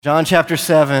John chapter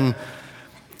 7,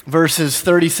 verses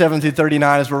 37 through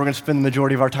 39 is where we're going to spend the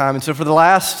majority of our time. And so for the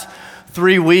last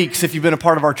 3 weeks, if you've been a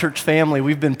part of our church family,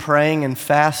 we've been praying and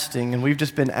fasting, and we've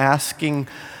just been asking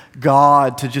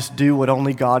God to just do what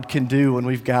only God can do when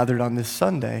we've gathered on this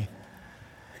Sunday.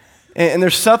 And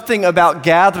there's something about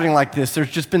gathering like this.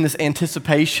 There's just been this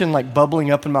anticipation like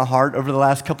bubbling up in my heart over the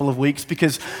last couple of weeks,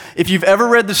 because if you've ever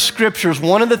read the scriptures,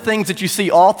 one of the things that you see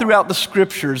all throughout the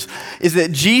scriptures is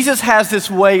that Jesus has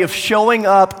this way of showing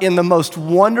up in the most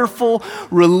wonderful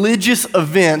religious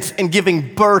events and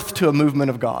giving birth to a movement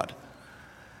of God.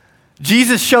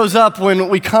 Jesus shows up when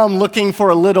we come looking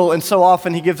for a little, and so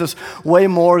often he gives us way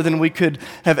more than we could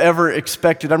have ever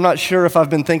expected. I'm not sure if I've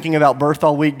been thinking about birth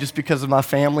all week just because of my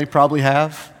family, probably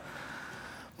have.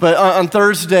 But on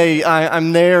Thursday,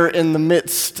 I'm there in the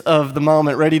midst of the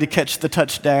moment, ready to catch the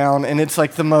touchdown, and it's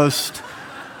like the most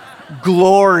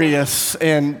glorious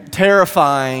and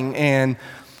terrifying and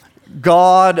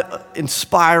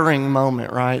God-inspiring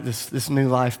moment, right? This new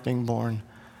life being born.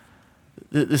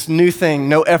 This new thing,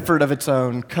 no effort of its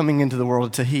own, coming into the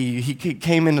world. It's a he. He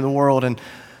came into the world, and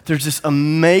there's this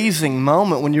amazing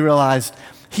moment when you realize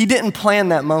he didn't plan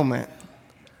that moment.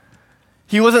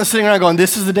 He wasn't sitting around going,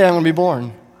 this is the day I'm going to be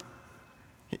born.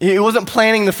 He wasn't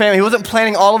planning the family. He wasn't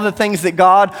planning all of the things that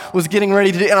God was getting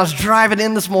ready to do. And I was driving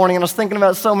in this morning, and I was thinking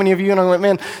about so many of you, and I went,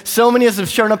 man, so many of us have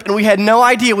shown up, and we had no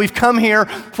idea. We've come here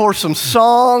for some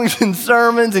songs and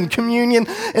sermons and communion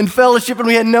and fellowship, and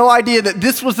we had no idea that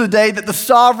this was the day that the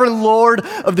sovereign Lord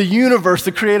of the universe,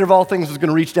 the creator of all things, was going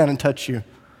to reach down and touch you.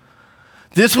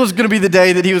 This was going to be the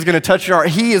day that he was going to touch your heart.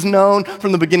 He is known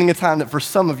from the beginning of time that for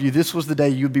some of you, this was the day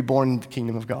you'd be born into the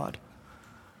kingdom of God.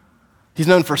 He's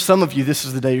known for some of you, this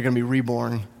is the day you're going to be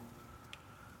reborn.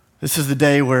 This is the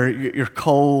day where your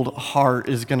cold heart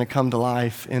is going to come to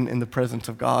life in the presence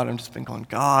of God. I've just been going,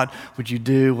 God, would you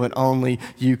do what only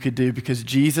you could do? Because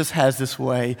Jesus has this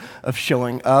way of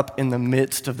showing up in the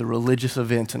midst of the religious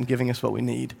events and giving us what we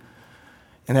need.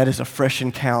 And that is a fresh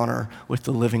encounter with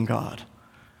the living God.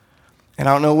 And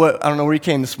I don't know where you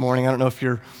came this morning. I don't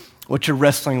know what you're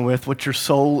wrestling with, what your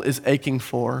soul is aching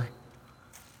for.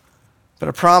 But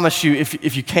I promise you,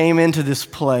 if you came into this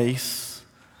place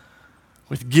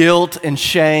with guilt and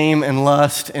shame and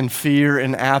lust and fear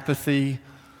and apathy,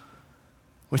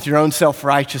 with your own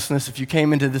self-righteousness, if you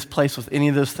came into this place with any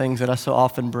of those things that I so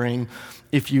often bring,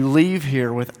 if you leave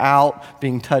here without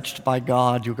being touched by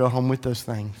God, you'll go home with those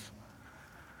things.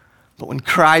 But when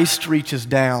Christ reaches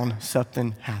down,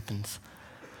 something happens.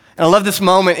 And I love this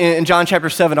moment in John chapter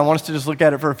 7. I want us to just look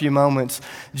at it for a few moments.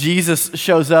 Jesus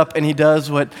shows up, and he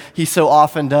does what he so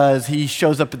often does. He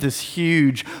shows up at this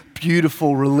huge,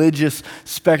 beautiful, religious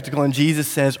spectacle, and Jesus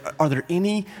says, are there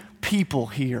any people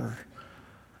here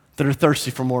that are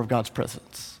thirsty for more of God's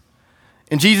presence?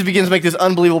 And Jesus begins to make this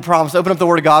unbelievable promise. Open up the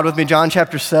Word of God with me, John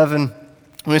chapter 7. We're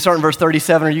going to start in verse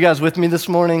 37. Are you guys with me this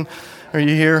morning? Are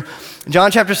you here?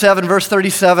 John chapter 7, verse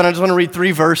 37. I just want to read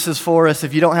 3 verses for us.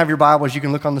 If you don't have your Bibles, you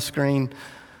can look on the screen.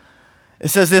 It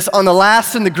says this: on the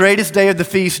last and the greatest day of the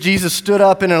feast, Jesus stood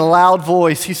up and in a loud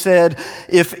voice, he said,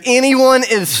 if anyone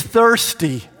is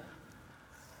thirsty,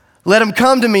 let him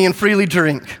come to me and freely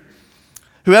drink.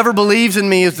 Whoever believes in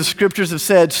me, as the scriptures have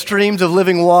said, streams of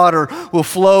living water will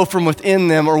flow from within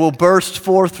them, or will burst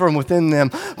forth from within them.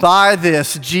 By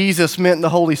this, Jesus meant the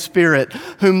Holy Spirit,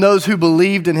 whom those who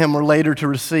believed in him were later to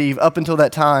receive. Up until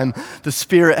that time, the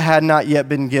Spirit had not yet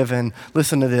been given.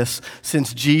 Listen to this: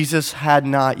 since Jesus had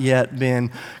not yet been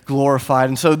glorified.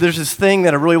 And so there's this thing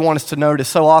that I really want us to notice.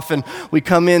 So often we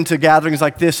come into gatherings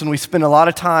like this and we spend a lot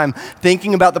of time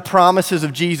thinking about the promises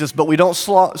of Jesus, but we don't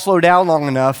slow down long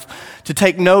enough to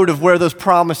take note of where those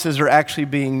promises are actually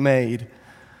being made.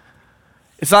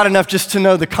 It's not enough just to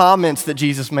know the comments that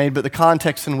Jesus made, but the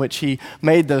context in which he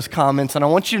made those comments. And I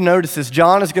want you to notice this.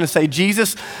 John is going to say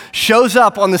Jesus shows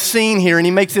up on the scene here, and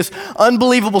he makes this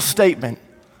unbelievable statement.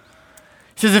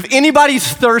 He says, if anybody's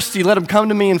thirsty, let him come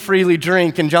to me and freely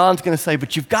drink. And John's going to say,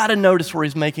 but you've got to notice where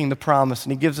he's making the promise.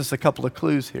 And he gives us a couple of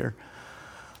clues here.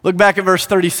 Look back at verse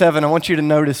 37. I want you to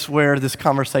notice where this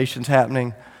conversation's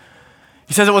happening.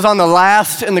 He says it was on the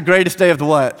last and the greatest day of the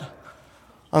what?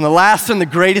 On the last and the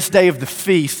greatest day of the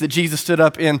feast that Jesus stood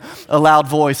up in a loud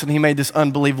voice, and he made this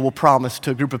unbelievable promise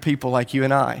to a group of people like you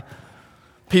and I.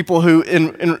 People who,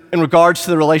 in regards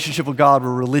to the relationship with God,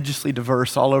 were religiously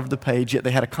diverse all over the page, yet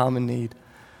they had a common need.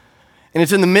 And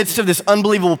it's in the midst of this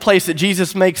unbelievable place that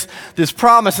Jesus makes this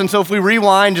promise. And so if we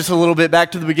rewind just a little bit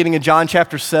back to the beginning of John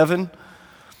chapter 7,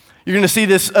 you're going to see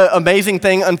this amazing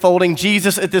thing unfolding.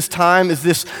 Jesus at this time is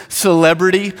this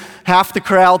celebrity. Half the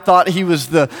crowd thought he was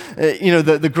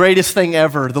the greatest thing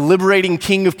ever, the liberating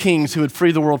King of Kings who would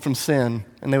free the world from sin.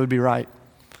 and they would be right.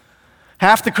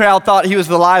 Half the crowd thought he was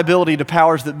the liability to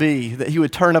powers that be, that he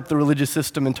would turn up the religious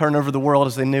system and turn over the world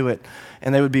as they knew it,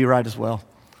 and they would be right as well.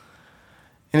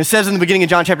 And it says in the beginning of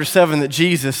John chapter 7 that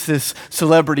Jesus, this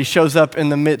celebrity, shows up in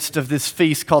the midst of this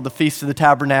feast called the Feast of the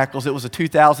Tabernacles. It was a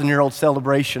 2,000-year-old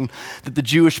celebration that the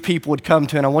Jewish people would come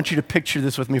to. And I want you to picture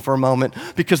this with me for a moment,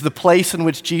 because the place in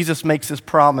which Jesus makes his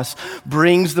promise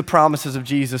brings the promises of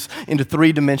Jesus into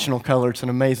three-dimensional color. It's an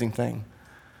amazing thing.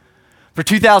 For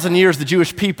 2,000 years, the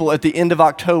Jewish people at the end of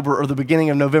October or the beginning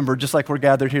of November, just like we're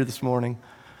gathered here this morning,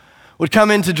 would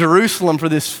come into Jerusalem for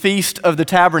this Feast of the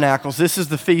Tabernacles. This is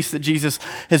the feast that Jesus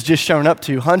has just shown up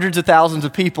to. Hundreds of thousands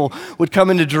of people would come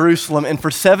into Jerusalem, and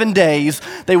for 7 days,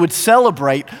 they would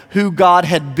celebrate who God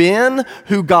had been,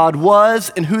 who God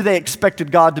was, and who they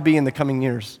expected God to be in the coming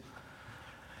years.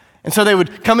 And so they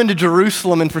would come into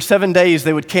Jerusalem, and for 7 days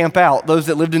they would camp out. Those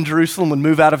that lived in Jerusalem would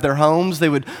move out of their homes. They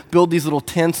would build these little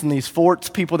tents and these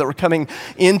forts. People that were coming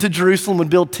into Jerusalem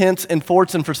would build tents and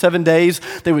forts, and for 7 days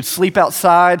they would sleep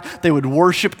outside, they would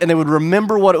worship, and they would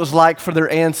remember what it was like for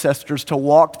their ancestors to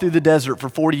walk through the desert for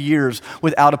 40 years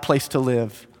without a place to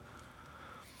live.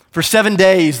 For 7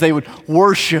 days they would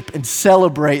worship and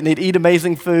celebrate, and they'd eat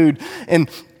amazing food. And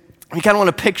you kind of want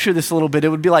to picture this a little bit. It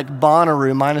would be like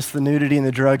Bonnaroo minus the nudity and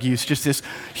the drug use, just this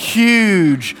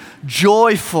huge,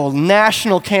 joyful,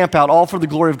 national camp out, all for the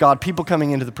glory of God, people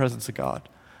coming into the presence of God.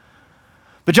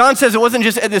 But John says it wasn't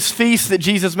just at this feast that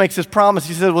Jesus makes his promise.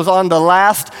 He said it was on the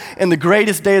last and the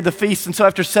greatest day of the feast. And so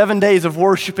after 7 days of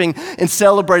worshiping and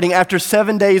celebrating, after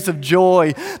 7 days of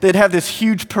joy, they'd have this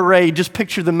huge parade. Just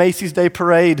picture the Macy's Day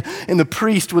Parade, and the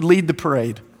priest would lead the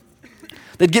parade.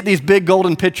 They'd get these big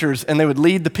golden pitchers, and they would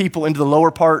lead the people into the lower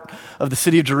part of the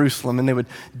city of Jerusalem, and they would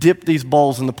dip these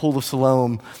bowls in the pool of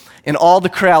Siloam, and all the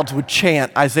crowds would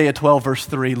chant Isaiah 12, verse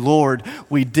 3, "Lord,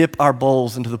 we dip our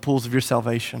bowls into the pools of your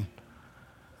salvation.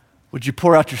 Would you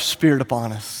pour out your spirit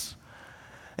upon us?"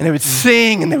 And they would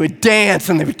sing, and they would dance,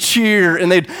 and they would cheer,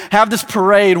 and they'd have this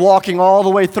parade walking all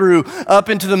the way through, up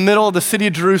into the middle of the city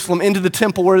of Jerusalem, into the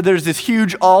temple where there's this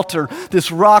huge altar,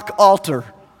 this rock altar.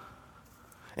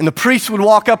 And the priests would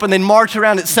walk up and they'd march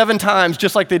around it 7 times,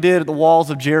 just like they did at the walls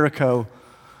of Jericho.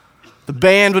 The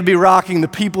band would be rocking, the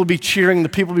people would be cheering, the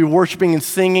people would be worshiping and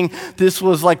singing. This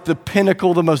was like the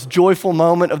pinnacle, the most joyful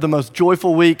moment of the most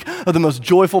joyful week, of the most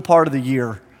joyful part of the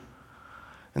year.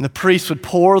 And the priests would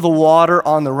pour the water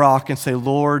on the rock and say,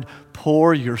 "Lord,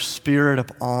 pour your spirit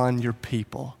upon your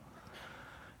people."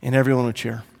 And everyone would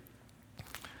cheer.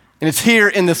 And it's here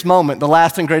in this moment, the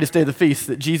last and greatest day of the feast,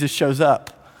 that Jesus shows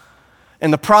up.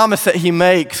 And the promise that he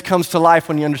makes comes to life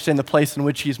when you understand the place in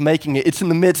which he's making it. It's in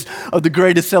the midst of the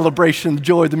greatest celebration, the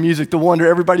joy, the music, the wonder.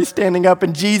 Everybody's standing up,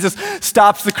 and Jesus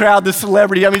stops the crowd, the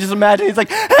celebrity. I mean, just imagine, he's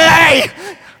like, "Hey!"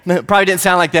 No, it probably didn't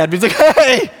sound like that, but he's like,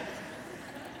 "Hey!"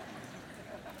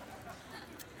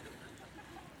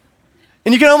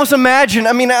 And you can almost imagine,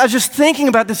 I mean, I was just thinking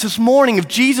about this morning, if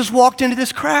Jesus walked into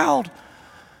this crowd.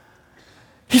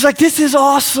 He's like, "This is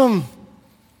awesome.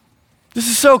 This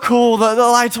is so cool. The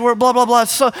lights were blah, blah, blah.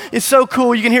 It's so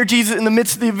cool." You can hear Jesus in the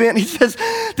midst of the event. He says,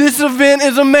 "This event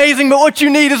is amazing, but what you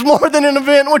need is more than an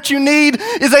event. What you need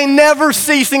is a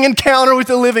never-ceasing encounter with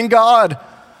the living God."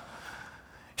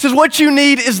 He says, "What you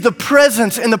need is the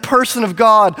presence and the person of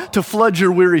God to flood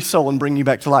your weary soul and bring you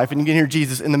back to life." And you can hear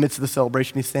Jesus in the midst of the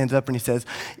celebration. He stands up and he says,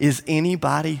 "Is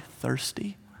anybody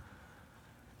thirsty?"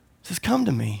 He says, "Come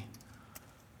to me.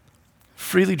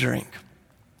 Freely drink.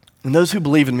 And those who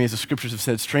believe in me, as the scriptures have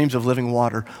said, streams of living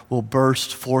water will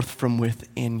burst forth from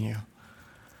within you."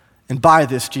 And by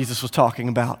this, Jesus was talking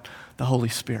about the Holy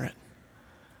Spirit.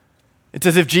 It's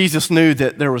as if Jesus knew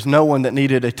that there was no one that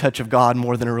needed a touch of God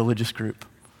more than a religious group.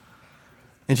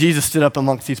 And Jesus stood up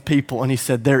amongst these people and he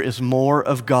said, "There is more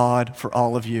of God for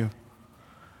all of you."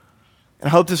 And I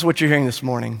hope this is what you're hearing this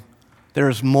morning. There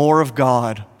is more of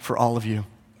God for all of you.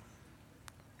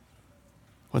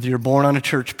 Whether you're born on a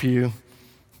church pew,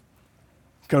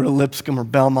 go to Lipscomb or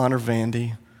Belmont or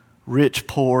Vandy, rich,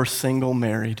 poor, single,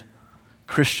 married,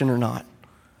 Christian or not,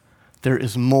 there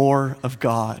is more of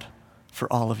God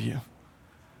for all of you.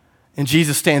 And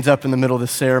Jesus stands up in the middle of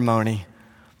this ceremony,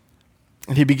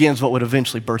 and he begins what would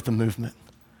eventually birth the movement.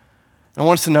 I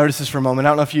want us to notice this for a moment. I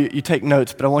don't know if you take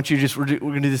notes, but I want you to we're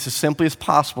going to do this as simply as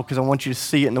possible because I want you to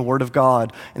see it in the Word of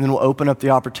God, and then we'll open up the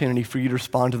opportunity for you to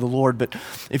respond to the Lord. But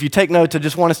if you take notes, I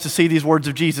just want us to see these words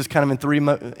of Jesus kind of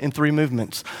in three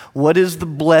movements. What is the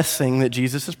blessing that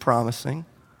Jesus is promising?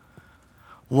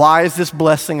 Why is this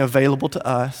blessing available to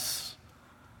us?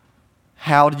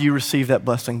 How do you receive that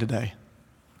blessing today?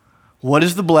 What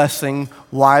is the blessing?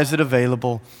 Why is it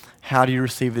available? How do you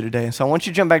receive it today? And so I want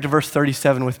you to jump back to verse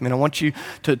 37 with me, and I want you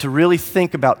to really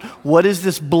think about what is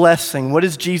this blessing? What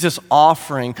is Jesus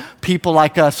offering people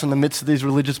like us in the midst of these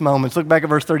religious moments? Look back at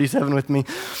verse 37 with me.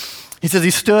 He says,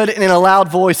 he stood, and in a loud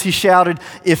voice he shouted,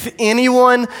 "If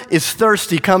anyone is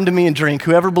thirsty, come to me and drink.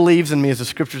 Whoever believes in me, as the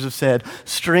scriptures have said,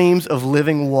 streams of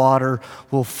living water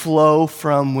will flow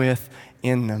from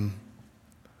within them."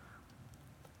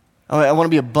 I want to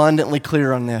be abundantly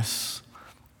clear on this.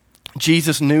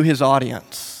 Jesus knew his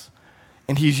audience,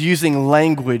 and he's using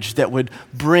language that would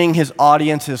bring his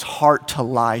audience's heart to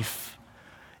life.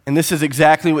 And this is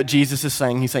exactly what Jesus is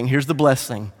saying. He's saying, here's the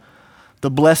blessing. The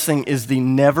blessing is the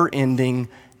never-ending,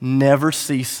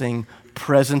 never-ceasing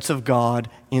presence of God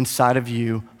inside of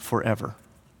you forever.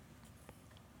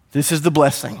 This is the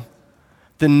blessing.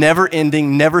 The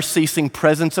never-ending, never-ceasing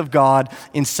presence of God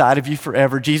inside of you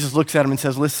forever. Jesus looks at him and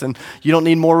says, listen, you don't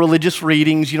need more religious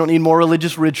readings. You don't need more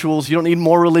religious rituals. You don't need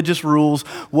more religious rules.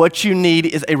 What you need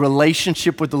is a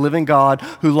relationship with the living God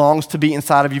who longs to be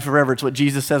inside of you forever. It's what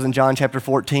Jesus says in John chapter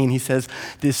 14. He says,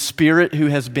 this Spirit who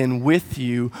has been with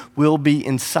you will be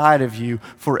inside of you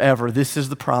forever. This is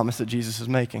the promise that Jesus is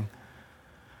making.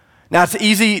 Now, it's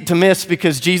easy to miss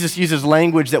because Jesus uses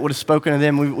language that would have spoken to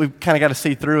them. We've kind of got to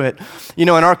see through it. You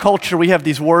know, in our culture, we have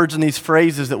these words and these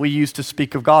phrases that we use to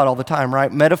speak of God all the time, right?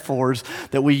 Metaphors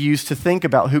that we use to think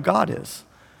about who God is.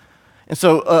 And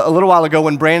so a little while ago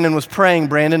when Brandon was praying,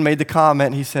 Brandon made the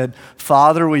comment, he said,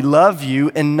 "Father, we love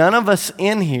you." And none of us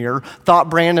in here thought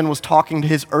Brandon was talking to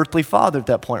his earthly father at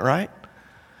that point, right?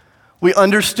 We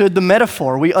understood the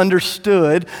metaphor. We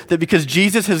understood that because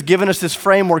Jesus has given us this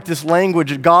framework, this language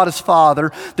that God is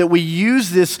Father, that we use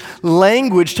this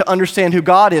language to understand who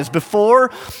God is.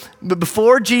 Before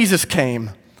Jesus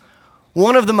came,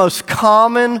 one of the most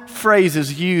common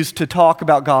phrases used to talk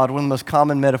about God, one of the most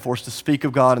common metaphors to speak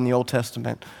of God in the Old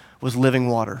Testament was living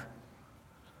water.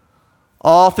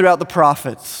 All throughout the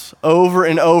prophets, over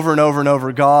and over and over and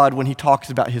over, God, when he talks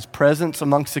about his presence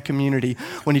amongst the community,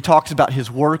 when he talks about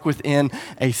his work within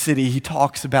a city, he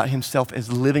talks about himself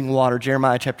as living water.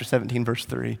 Jeremiah chapter 17, verse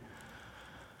 3.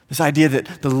 This idea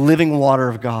that the living water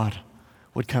of God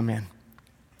would come in.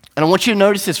 And I want you to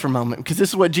notice this for a moment, because this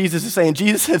is what Jesus is saying.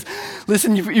 Jesus says,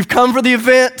 listen, you've come for the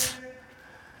event.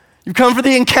 You've come for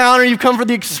the encounter, you've come for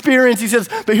the experience. He says,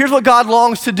 but here's what God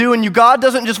longs to do in you. God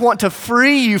doesn't just want to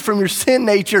free you from your sin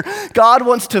nature. God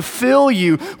wants to fill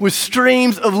you with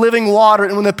streams of living water.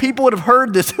 And when the people would have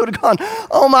heard this, they would have gone,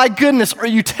 oh my goodness, are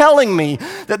you telling me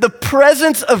that the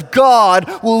presence of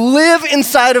God will live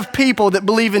inside of people that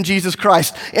believe in Jesus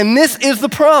Christ? And this is the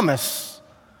promise.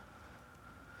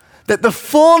 That the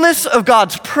fullness of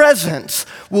God's presence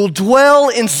will dwell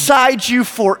inside you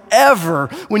forever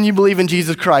when you believe in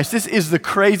Jesus Christ. This is the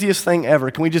craziest thing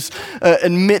ever. Can we just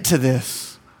admit to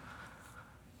this?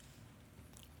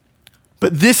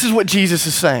 But this is what Jesus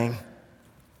is saying.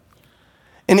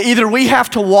 And either we have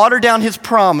to water down his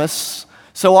promise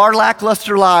so our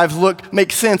lackluster lives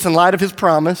make sense in light of his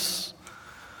promise,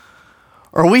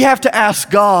 or we have to ask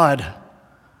God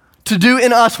to do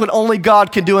in us what only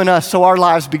God can do in us so our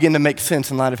lives begin to make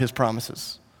sense in light of his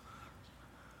promises.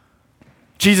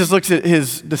 Jesus looks at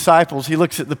his disciples, he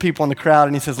looks at the people in the crowd,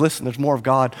 and he says, listen, there's more of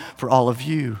God for all of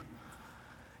you.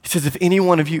 He says, if any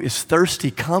one of you is thirsty,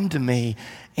 come to me,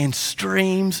 and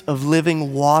streams of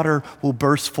living water will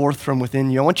burst forth from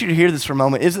within you. I want you to hear this for a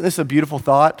moment. Isn't this a beautiful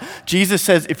thought? Jesus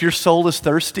says, if your soul is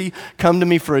thirsty, come to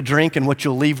me for a drink, and what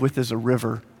you'll leave with is a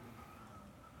river.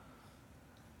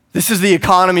 This is the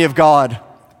economy of God.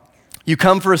 You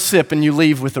come for a sip and you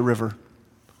leave with a river.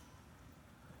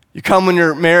 You come when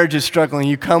your marriage is struggling.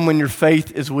 You come when your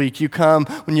faith is weak. You come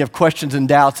when you have questions and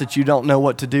doubts that you don't know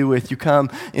what to do with. You come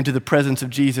into the presence of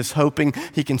Jesus, hoping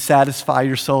he can satisfy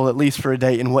your soul at least for a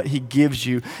day. And what he gives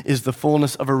you is the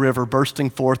fullness of a river bursting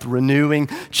forth, renewing,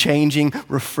 changing,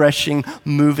 refreshing,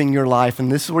 moving your life.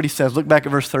 And this is what he says. Look back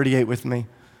at verse 38 with me.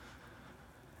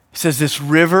 He says, this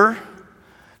river,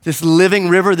 this living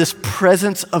river, this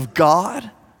presence of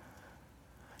God,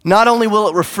 not only will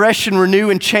it refresh and renew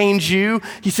and change you,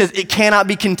 he says it cannot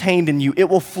be contained in you. It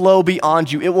will flow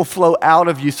beyond you. It will flow out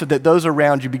of you so that those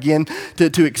around you begin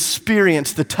to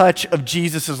experience the touch of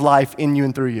Jesus' life in you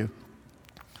and through you.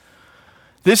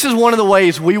 This is one of the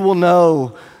ways we will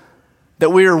know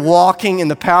that we are walking in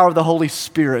the power of the Holy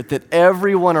Spirit, that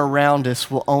everyone around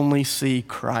us will only see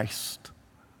Christ.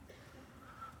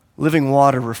 Living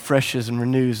water refreshes and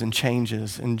renews and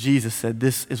changes. And Jesus said,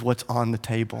 this is what's on the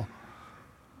table.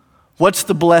 What's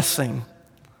the blessing?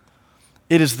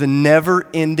 It is the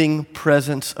never-ending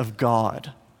presence of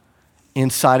God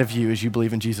inside of you as you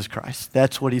believe in Jesus Christ.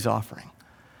 That's what he's offering.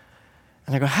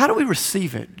 And I go, how do we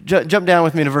receive it? Jump down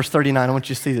with me to verse 39. I want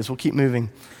you to see this. We'll keep moving.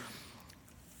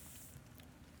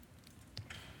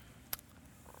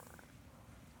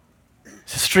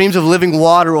 Streams of living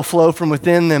water will flow from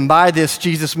within them. By this,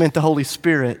 Jesus meant the Holy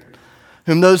Spirit,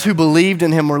 whom those who believed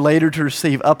in him were later to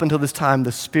receive. Up until this time,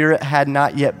 the Spirit had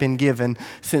not yet been given,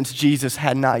 since Jesus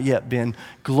had not yet been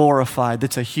glorified.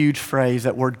 That's a huge phrase,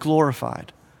 that word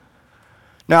glorified.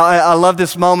 Now, I love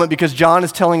this moment because John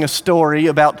is telling a story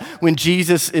about when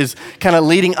Jesus is kind of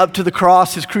leading up to the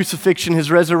cross, his crucifixion,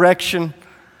 his resurrection.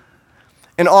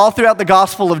 And all throughout the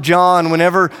Gospel of John,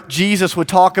 whenever Jesus would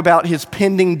talk about his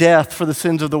pending death for the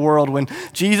sins of the world, when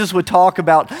Jesus would talk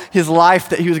about his life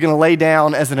that he was going to lay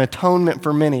down as an atonement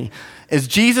for many, as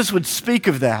Jesus would speak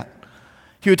of that,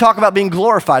 he would talk about being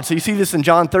glorified. So you see this in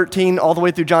John 13 all the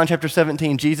way through John chapter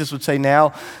 17. Jesus would say,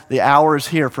 now the hour is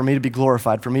here for me to be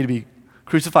glorified, for me to be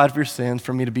crucified for your sins,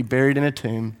 for me to be buried in a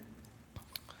tomb,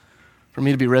 for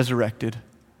me to be resurrected.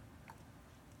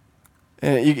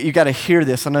 And you got to hear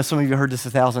this. I know some of you have heard this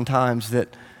 1,000 times,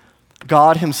 that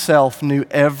God himself knew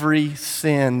every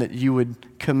sin that you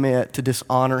would commit to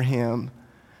dishonor him.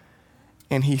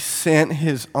 And he sent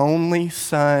his only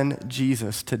son,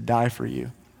 Jesus, to die for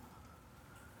you.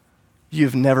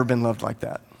 You've never been loved like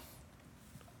that.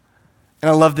 And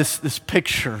I love this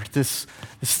picture, this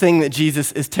thing that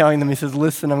Jesus is telling them. He says,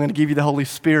 listen, I'm going to give you the Holy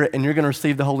Spirit, and you're going to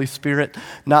receive the Holy Spirit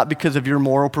not because of your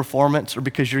moral performance or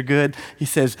because you're good. He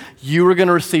says, you are going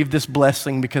to receive this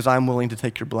blessing because I'm willing to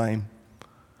take your blame.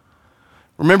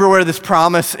 Remember where this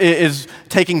promise is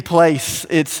taking place.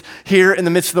 It's here in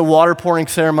the midst of the water pouring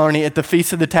ceremony at the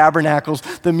Feast of the Tabernacles.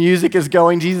 The music is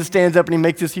going. Jesus stands up and he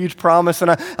makes this huge promise.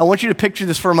 And I want you to picture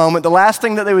this for a moment. The last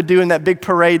thing that they would do in that big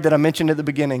parade that I mentioned at the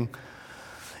beginning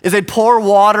is they'd pour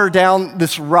water down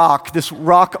this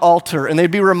rock altar, and they'd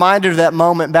be reminded of that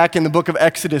moment back in the book of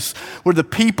Exodus where the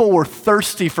people were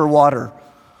thirsty for water.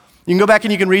 You can go back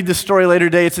and you can read this story later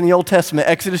today. It's in the Old Testament,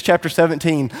 Exodus chapter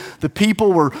 17. The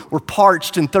people were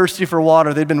parched and thirsty for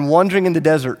water. They'd been wandering in the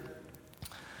desert.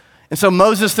 And so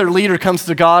Moses, their leader, comes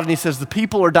to God and he says, the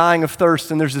people are dying of thirst.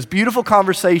 And there's this beautiful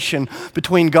conversation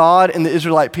between God and the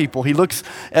Israelite people. He looks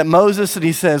at Moses and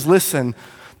he says, listen,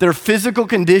 their physical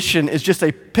condition is just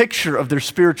a picture of their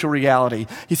spiritual reality.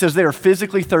 He says they are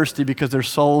physically thirsty because their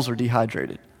souls are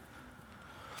dehydrated.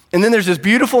 And then there's this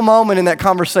beautiful moment in that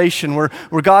conversation where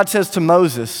God says to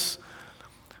Moses,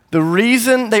 the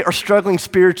reason they are struggling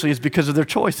spiritually is because of their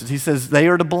choices. He says they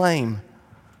are to blame.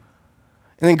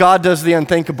 And then God does the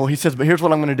unthinkable. He says, but here's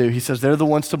what I'm going to do. He says they're the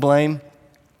ones to blame.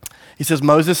 He says,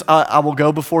 Moses, I will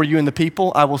go before you and the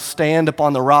people. I will stand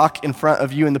upon the rock in front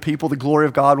of you and the people. The glory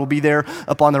of God will be there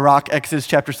upon the rock, Exodus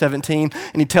chapter 17.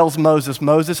 And he tells Moses,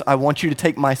 Moses, I want you to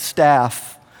take my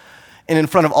staff, and in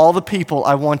front of all the people,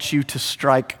 I want you to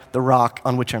strike the rock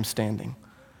on which I'm standing.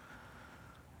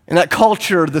 In that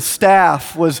culture, the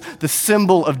staff was the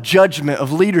symbol of judgment,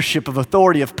 of leadership, of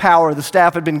authority, of power. The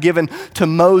staff had been given to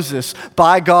Moses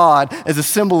by God as a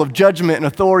symbol of judgment and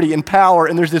authority and power.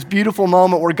 And there's this beautiful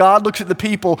moment where God looks at the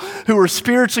people who are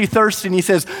spiritually thirsty and he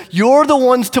says, you're the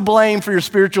ones to blame for your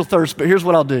spiritual thirst, but here's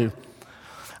what I'll do.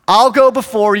 I'll go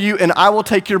before you and I will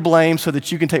take your blame so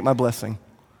that you can take my blessing.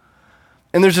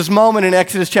 And there's this moment in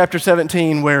Exodus chapter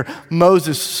 17 where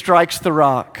Moses strikes the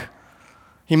rock.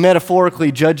 He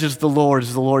metaphorically judges the Lord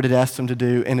as the Lord had asked him to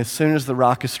do, and as soon as the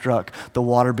rock is struck, the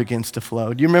water begins to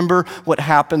flow. Do you remember what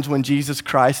happens when Jesus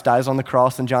Christ dies on the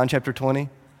cross in John chapter 20?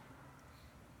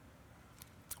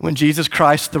 When Jesus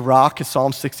Christ, the rock, as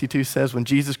Psalm 62 says, when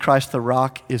Jesus Christ, the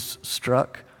rock, is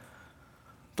struck,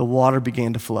 the water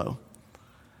began to flow.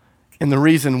 And the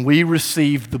reason we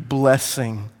receive the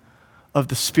blessing of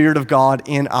the Spirit of God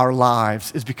in our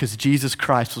lives is because Jesus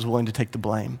Christ was willing to take the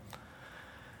blame.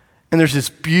 And there's this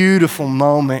beautiful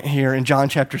moment here in John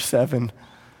chapter 7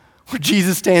 where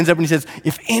Jesus stands up and he says,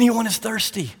 if anyone is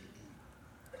thirsty,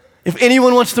 if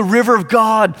anyone wants the river of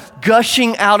God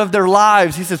gushing out of their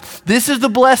lives, he says, this is the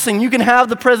blessing. You can have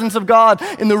the presence of God.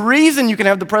 And the reason you can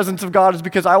have the presence of God is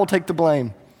because I will take the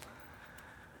blame.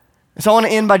 And so I want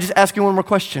to end by just asking one more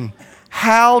question.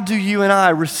 How do you and I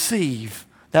receive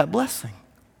that blessing?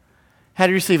 How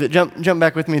do you receive it? Jump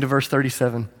back with me to verse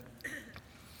 37.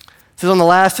 It says, on the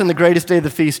last and the greatest day of the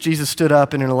feast, Jesus stood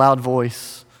up and in a loud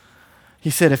voice,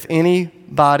 he said, if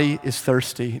anybody is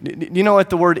thirsty. Do you know what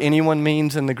the word anyone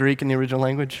means in the Greek in the original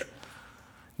language? It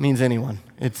means anyone.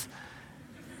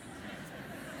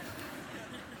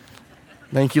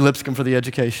 Thank you, Lipscomb, for the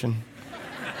education.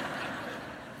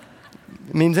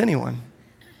 It means anyone.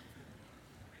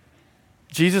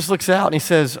 Jesus looks out and he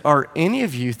says, are any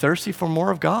of you thirsty for more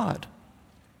of God?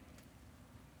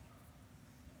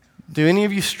 Do any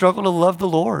of you struggle to love the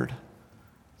Lord?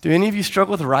 Do any of you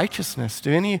struggle with righteousness?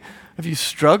 Do any of you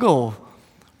struggle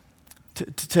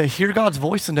to hear God's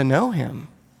voice and to know him?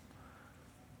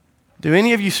 Do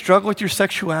any of you struggle with your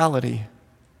sexuality?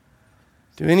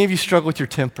 Do any of you struggle with your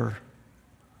temper?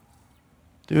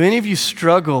 Do any of you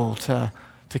struggle to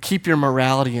keep your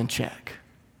morality in check?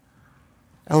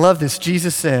 I love this.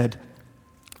 Jesus said,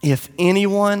 if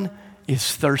anyone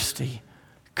is thirsty,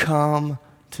 come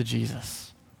to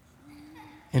Jesus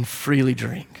and freely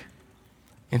drink,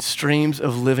 and streams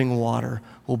of living water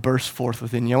will burst forth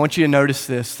within you. I want you to notice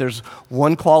this. There's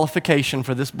one qualification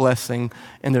for this blessing,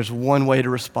 and there's one way to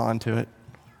respond to it.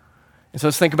 And so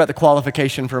let's think about the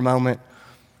qualification for a moment.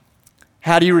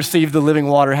 How do you receive the living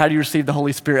water? How do you receive the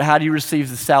Holy Spirit? How do you receive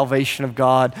the salvation of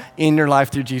God in your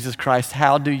life through Jesus Christ?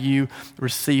 How do you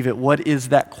receive it? What is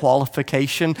that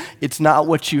qualification? It's not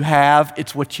what you have,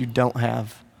 it's what you don't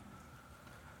have.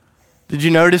 Did you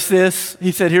notice this?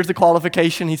 He said, here's the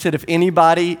qualification. He said, if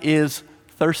anybody is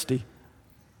thirsty.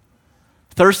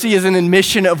 Thirsty is an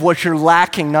admission of what you're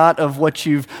lacking, not of what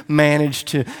you've managed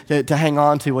to hang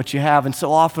on to, what you have. And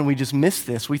so often we just miss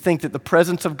this. We think that the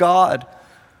presence of God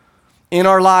in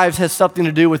our lives has something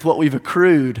to do with what we've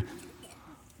accrued,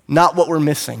 not what we're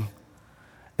missing.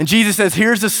 And Jesus says,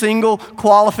 here's a single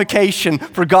qualification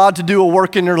for God to do a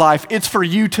work in your life. It's for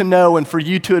you to know and for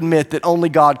you to admit that only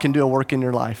God can do a work in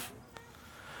your life.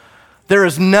 There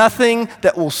is nothing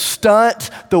that will stunt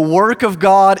the work of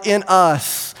God in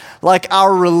us like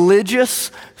our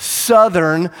religious,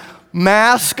 southern,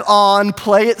 mask on,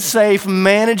 play it safe,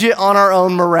 manage it on our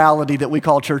own morality that we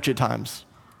call church at times.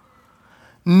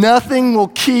 Nothing will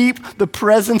keep the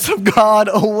presence of God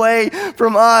away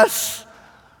from us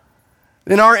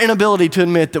than our inability to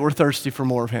admit that we're thirsty for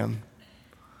more of him.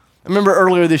 I remember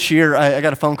earlier this year, I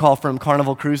got a phone call from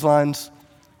Carnival Cruise Lines.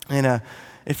 And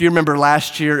if you remember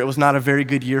last year, it was not a very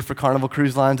good year for Carnival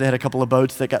Cruise Lines. They had a couple of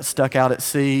boats that got stuck out at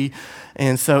sea.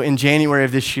 And so in January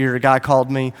of this year, a guy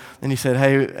called me and he said,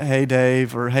 hey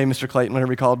Dave, or hey Mr. Clayton,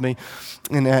 whatever he called me.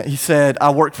 And he said, I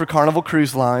work for Carnival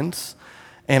Cruise Lines.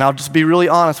 And I'll just be really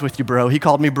honest with you, bro. He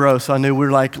called me bro, so I knew we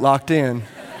were like locked in.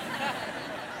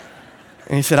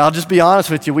 And he said, I'll just be honest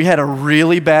with you. We had a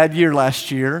really bad year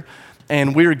last year,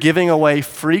 and we were giving away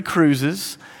free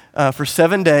cruises for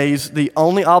 7 days. The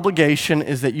only obligation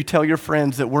is that you tell your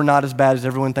friends that we're not as bad as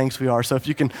everyone thinks we are. So if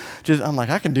you can just, I'm like,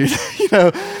 I can do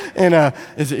that, And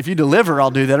if you deliver,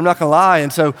 I'll do that. I'm not going to lie.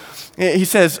 And so he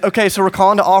says, okay, so we're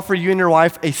calling to offer you and your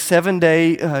wife a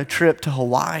 7-day trip to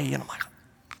Hawaii. And I'm like,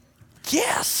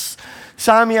 yes,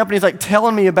 sign me up. And he's like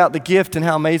telling me about the gift and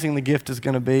how amazing the gift is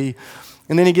going to be.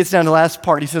 And then he gets down to the last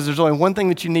part. He says, there's only one thing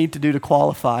that you need to do to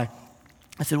qualify.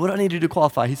 I said, what do I need to do to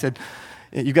qualify? He said,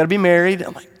 you got to be married.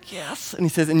 I'm like, yes. And he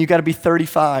says, and you got to be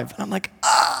 35. And I'm like,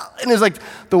 ah. And it's like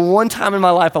the one time in my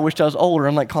life I wished I was older.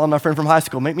 I'm like calling my friend from high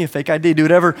school, make me a fake ID, do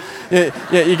whatever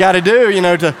you got to do,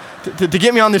 to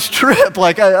get me on this trip.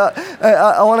 Like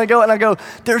I want to go. And I go,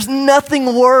 there's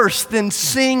nothing worse than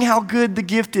seeing how good the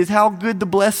gift is, how good the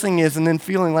blessing is, and then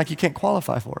feeling like you can't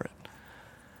qualify for it.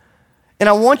 And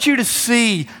I want you to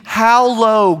see how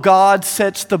low God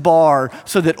sets the bar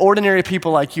so that ordinary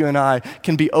people like you and I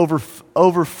can be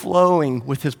overflowing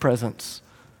with his presence.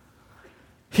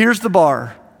 Here's the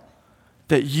bar,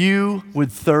 that you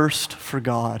would thirst for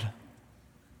God.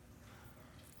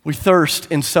 We thirst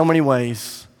in so many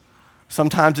ways.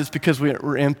 Sometimes it's because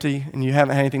we're empty and you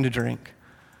haven't had anything to drink.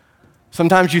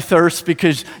 Sometimes you thirst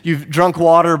because you've drunk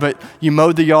water, but you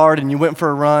mowed the yard and you went for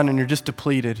a run and you're just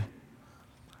depleted.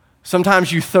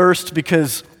 Sometimes you thirst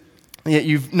because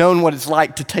you've known what it's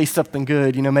like to taste something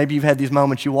good. Maybe you've had these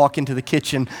moments, you walk into the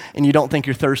kitchen and you don't think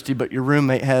you're thirsty, but your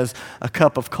roommate has a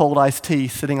cup of cold iced tea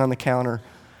sitting on the counter.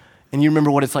 And you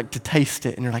remember what it's like to taste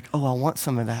it, and you're like, oh, I want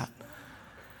some of that.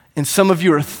 And some of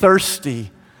you are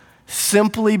thirsty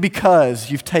simply because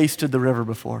you've tasted the river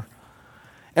before.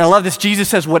 And I love this. Jesus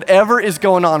says, whatever is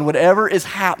going on, whatever is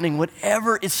happening,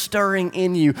 whatever is stirring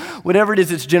in you, whatever it is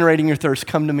that's generating your thirst,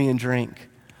 come to me and drink.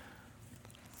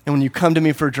 And when you come to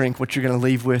me for a drink, what you're going to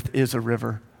leave with is a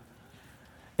river.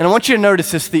 And I want you to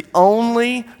notice this. The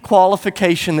only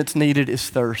qualification that's needed is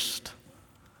thirst.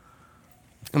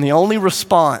 And the only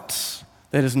response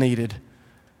that is needed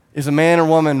is a man or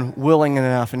woman willing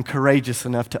enough and courageous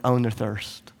enough to own their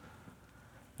thirst.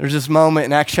 There's this moment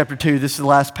in Acts chapter 2. This is the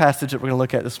last passage that we're going to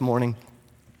look at this morning.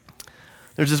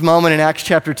 There's this moment in Acts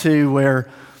chapter 2 where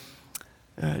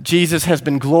Jesus has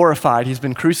been glorified. He's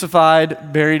been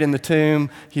crucified, buried in the tomb.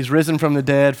 He's risen from the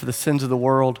dead for the sins of the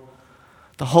world.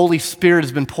 The Holy Spirit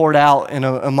has been poured out in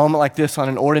a moment like this on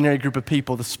an ordinary group of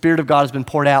people. The Spirit of God has been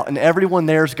poured out, and everyone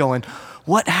there is going,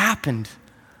 what happened?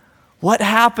 What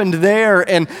happened there?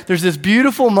 And there's this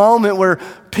beautiful moment where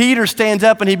Peter stands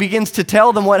up and he begins to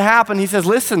tell them what happened. He says,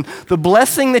 listen, the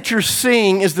blessing that you're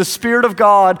seeing is the Spirit of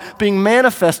God being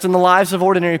manifest in the lives of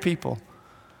ordinary people.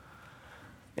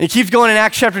 And he keeps going in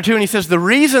Acts chapter 2 and he says, the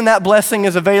reason that blessing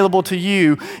is available to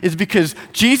you is because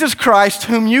Jesus Christ,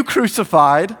 whom you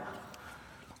crucified,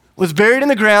 was buried in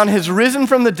the ground, has risen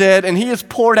from the dead, and he has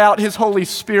poured out his Holy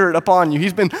Spirit upon you.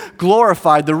 He's been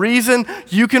glorified. The reason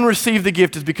you can receive the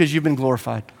gift is because you've been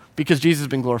glorified, because Jesus has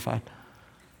been glorified.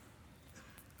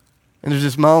 And there's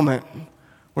this moment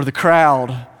where the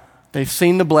crowd, they've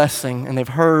seen the blessing and they've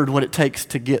heard what it takes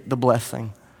to get the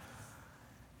blessing.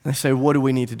 And they say, what do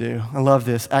we need to do? I love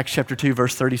this. Acts chapter 2,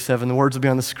 verse 37. The words will be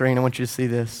on the screen. I want you to see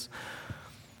this.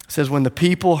 It says, when the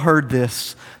people heard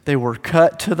this, they were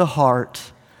cut to the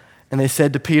heart. And they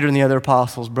said to Peter and the other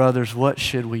apostles, brothers, what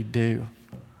should we do?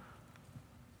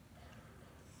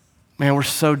 Man, we're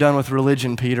so done with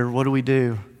religion, Peter. What do we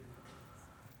do?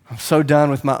 I'm so done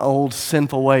with my old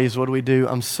sinful ways. What do we do?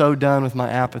 I'm so done with my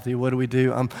apathy. What do we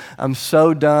do? I'm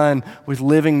so done with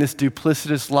living this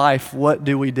duplicitous life. What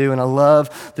do we do? And I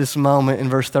love this moment in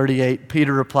verse 38.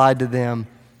 Peter replied to them,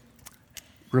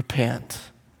 repent.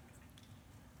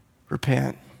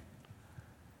 Repent.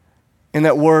 And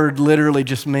that word literally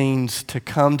just means to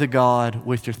come to God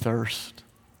with your thirst.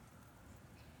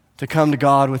 To come to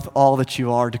God with all that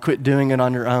you are, to quit doing it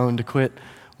on your own, to quit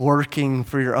working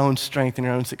for your own strength and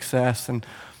your own success. And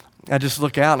I just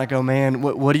look out and I go, man,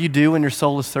 what do you do when your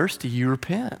soul is thirsty? You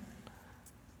repent.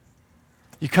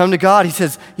 You come to God. He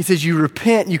says, you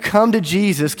repent, you come to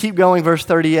Jesus. Keep going, verse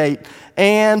 38.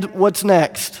 And what's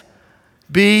next?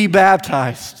 Be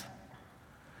baptized.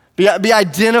 Be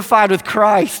identified with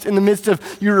Christ in the midst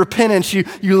of your repentance.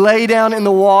 You lay down in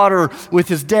the water with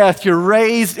his death. You're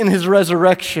raised in his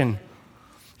resurrection.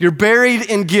 You're buried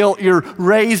in guilt. You're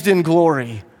raised in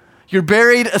glory. You're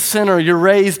buried a sinner. You're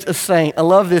raised a saint. I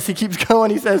love this. He keeps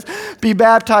going. He says, be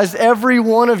baptized, every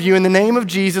one of you, in the name of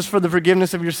Jesus for the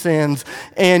forgiveness of your sins,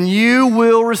 and you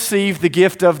will receive the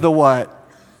gift of the what?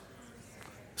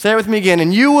 Say it with me again.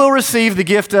 And you will receive the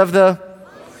gift of the...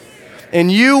 And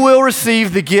you will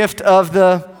receive the gift of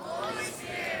the Holy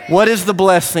Spirit. What is the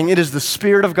blessing? It is the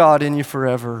Spirit of God in you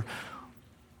forever.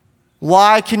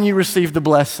 Why can you receive the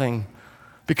blessing?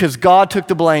 Because God took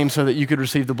the blame so that you could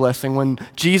receive the blessing. When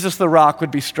Jesus the rock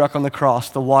would be struck on the cross,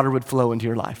 the water would flow into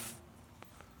your life.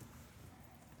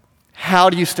 How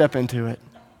do you step into it?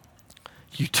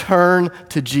 You turn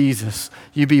to Jesus.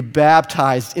 You be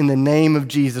baptized in the name of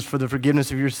Jesus for the forgiveness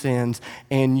of your sins,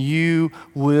 and you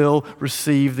will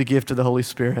receive the gift of the Holy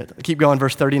Spirit. Keep going,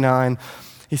 verse 39.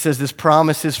 He says, this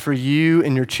promise is for you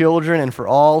and your children and for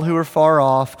all who are far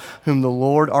off, whom the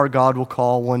Lord our God will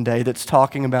call one day. That's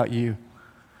talking about you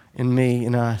and me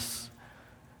and us.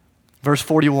 Verse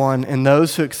 41, and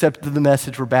those who accepted the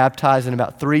message were baptized, and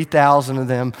about 3,000 of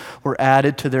them were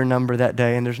added to their number that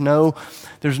day. And there's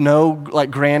no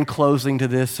like grand closing to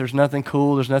this. There's nothing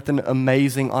cool. There's nothing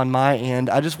amazing on my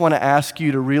end. I just want to ask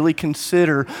you to really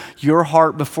consider your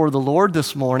heart before the Lord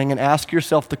this morning and ask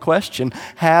yourself the question,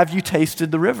 have you tasted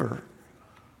the river?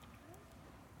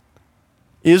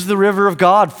 Is the river of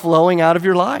God flowing out of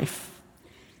your life?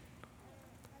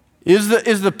 Is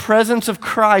the presence of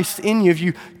Christ in you? Have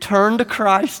you turned to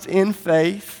Christ in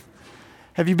faith?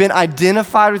 Have you been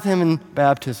identified with him in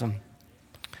baptism?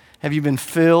 Have you been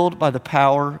filled by the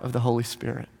power of the Holy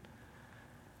Spirit?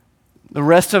 The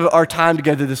rest of our time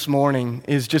together this morning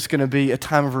is just going to be a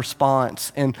time of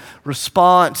response. And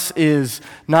response is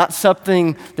not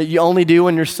something that you only do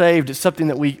when you're saved. It's something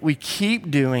that we keep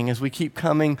doing as we keep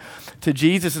coming to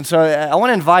Jesus. And so I want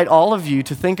to invite all of you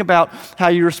to think about how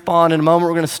you respond. In a moment,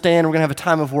 we're going to stand. We're going to have a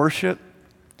time of worship.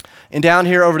 And down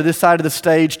here over to this side of the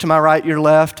stage, to my right, your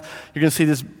left, you're going to see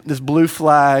this blue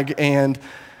flag. And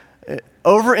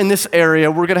over in this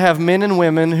area, we're going to have men and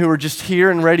women who are just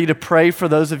here and ready to pray for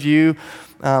those of you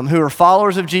who are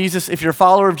followers of Jesus. If you're a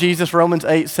follower of Jesus, Romans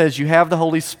 8 says you have the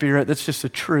Holy Spirit. That's just a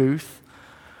truth.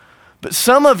 But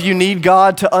some of you need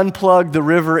God to unplug the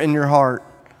river in your heart.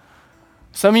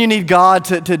 Some of you need God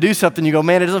to do something. You go,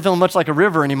 man, it doesn't feel much like a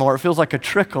river anymore. It feels like a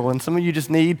trickle. And some of you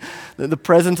just need the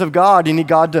presence of God. You need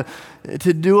God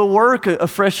to do a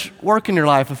fresh work in your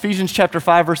life. Ephesians chapter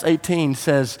 5, verse 18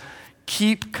 says,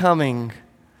 keep coming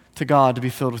to God to be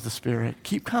filled with the Spirit.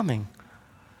 Keep coming.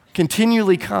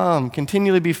 Continually come.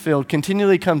 Continually be filled.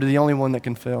 Continually come to the only one that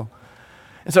can fill.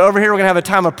 And so over here, we're going to have a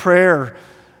time of prayer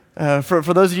for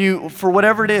those of you, for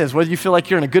whatever it is, whether you feel like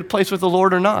you're in a good place with the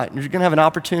Lord or not. You're going to have an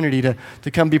opportunity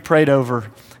to come be prayed over.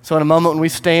 So in a moment when we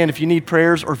stand, if you need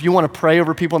prayers or if you want to pray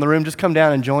over people in the room, just come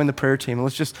down and join the prayer team. And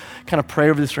let's just kind of pray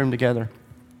over this room together.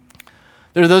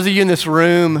 There are those of you in this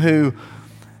room who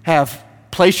have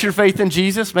placed your faith in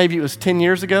Jesus. Maybe it was 10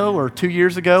 years ago or 2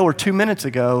 years ago or 2 minutes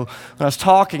ago when I was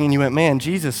talking and you went, man,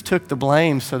 Jesus took the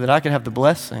blame so that I could have the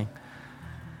blessing.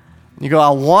 You go,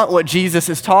 I want what Jesus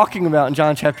is talking about in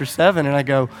John chapter 7. And I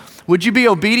go, would you be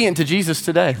obedient to Jesus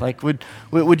today? Like,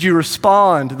 would you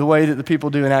respond the way that the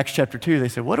people do in Acts chapter 2? They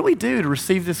said, what do we do to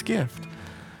receive this gift?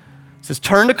 It says,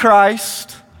 turn to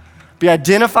Christ, be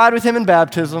identified with him in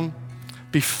baptism,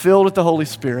 be filled with the Holy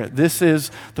Spirit. This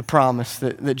is the promise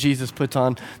that Jesus puts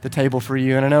on the table for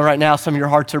you. And I know right now some of your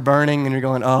hearts are burning and you're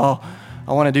going, oh,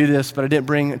 I want to do this, but I didn't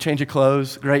bring a change of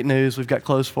clothes. Great news, we've got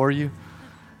clothes for you.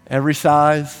 Every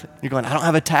size. You're going, I don't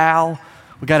have a towel.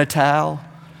 We got a towel.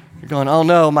 You're going, oh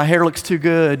no, my hair looks too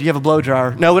good. Do you have a blow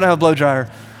dryer? No, we don't have a blow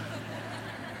dryer.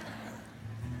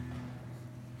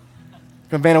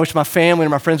 Man, I wish my family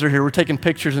and my friends were here. We're taking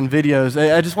pictures and videos.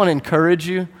 I just want to encourage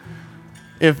you.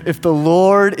 If the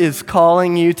Lord is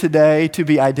calling you today to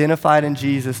be identified in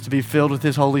Jesus, to be filled with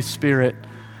his Holy Spirit,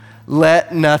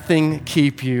 let nothing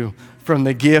keep you from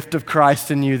the gift of Christ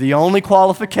in you. The only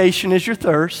qualification is your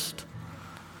thirst.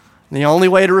 The only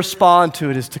way to respond to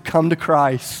it is to come to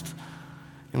Christ.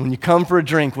 And when you come for a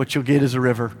drink, what you'll get is a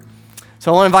river.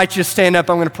 So I want to invite you to stand up.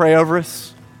 I'm going to pray over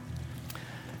us.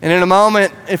 And in a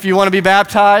moment, if you want to be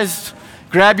baptized,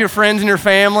 grab your friends and your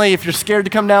family. If you're scared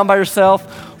to come down by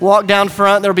yourself, walk down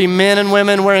front. There'll be men and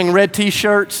women wearing red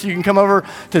t-shirts. You can come over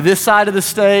to this side of the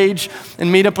stage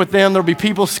and meet up with them. There'll be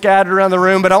people scattered around the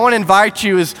room. But I want to invite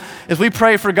you as we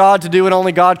pray for God to do what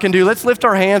only God can do. Let's lift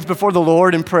our hands before the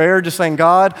Lord in prayer, just saying,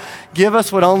 God, give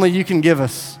us what only you can give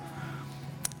us.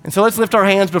 And so let's lift our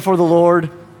hands before the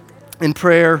Lord in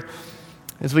prayer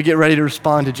as we get ready to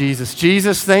respond to Jesus.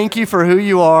 Jesus, thank you for who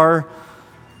you are.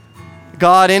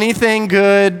 God, anything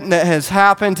good that has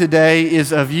happened today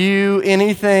is of you.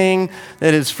 Anything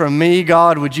that is from me,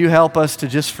 God, would you help us to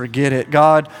just forget it?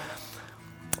 God,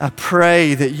 I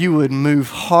pray that you would move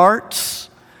hearts,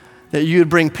 that you would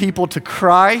bring people to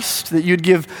Christ, that you'd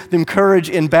give them courage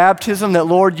in baptism, that,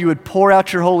 Lord, you would pour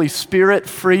out your Holy Spirit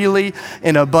freely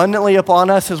and abundantly upon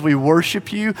us as we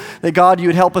worship you, that, God, you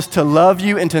would help us to love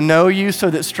you and to know you so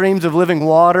that streams of living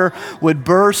water would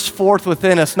burst forth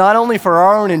within us, not only for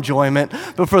our own enjoyment,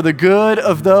 but for the good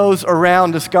of those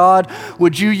around us. God,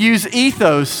 would you use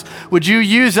Ethos? Would you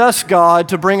use us, God,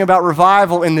 to bring about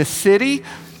revival in this city,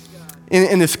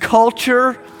 in this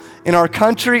culture, in our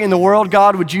country, in the world?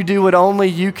 God, would you do what only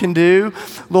you can do?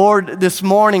 Lord, this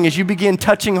morning, as you begin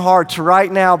touching hearts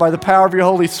right now by the power of your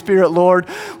Holy Spirit, Lord,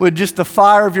 would just the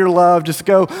fire of your love just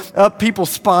go up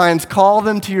people's spines, call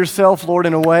them to yourself, Lord,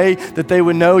 in a way that they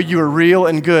would know you are real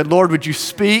and good. Lord, would you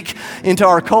speak into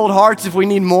our cold hearts? If we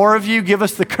need more of you, give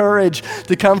us the courage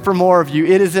to come for more of you.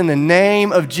 It is in the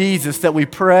name of Jesus that we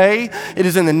pray. It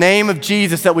is in the name of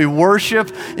Jesus that we worship.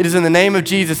 It is in the name of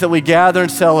Jesus that we gather and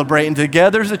celebrate. And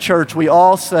together as a church, we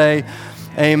all say,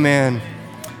 amen.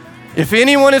 If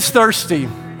anyone is thirsty,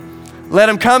 let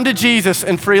him come to Jesus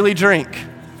and freely drink.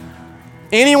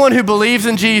 Anyone who believes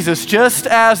in Jesus, just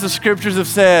as the scriptures have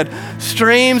said,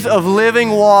 streams of living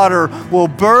water will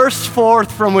burst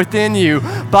forth from within you.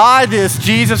 By this,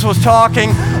 Jesus was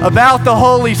talking about the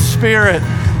Holy Spirit.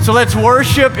 So let's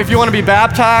worship. If you want to be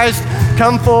baptized,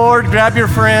 come forward, grab your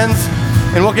friends,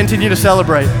 and we'll continue to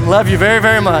celebrate. Love you very,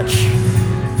 very much.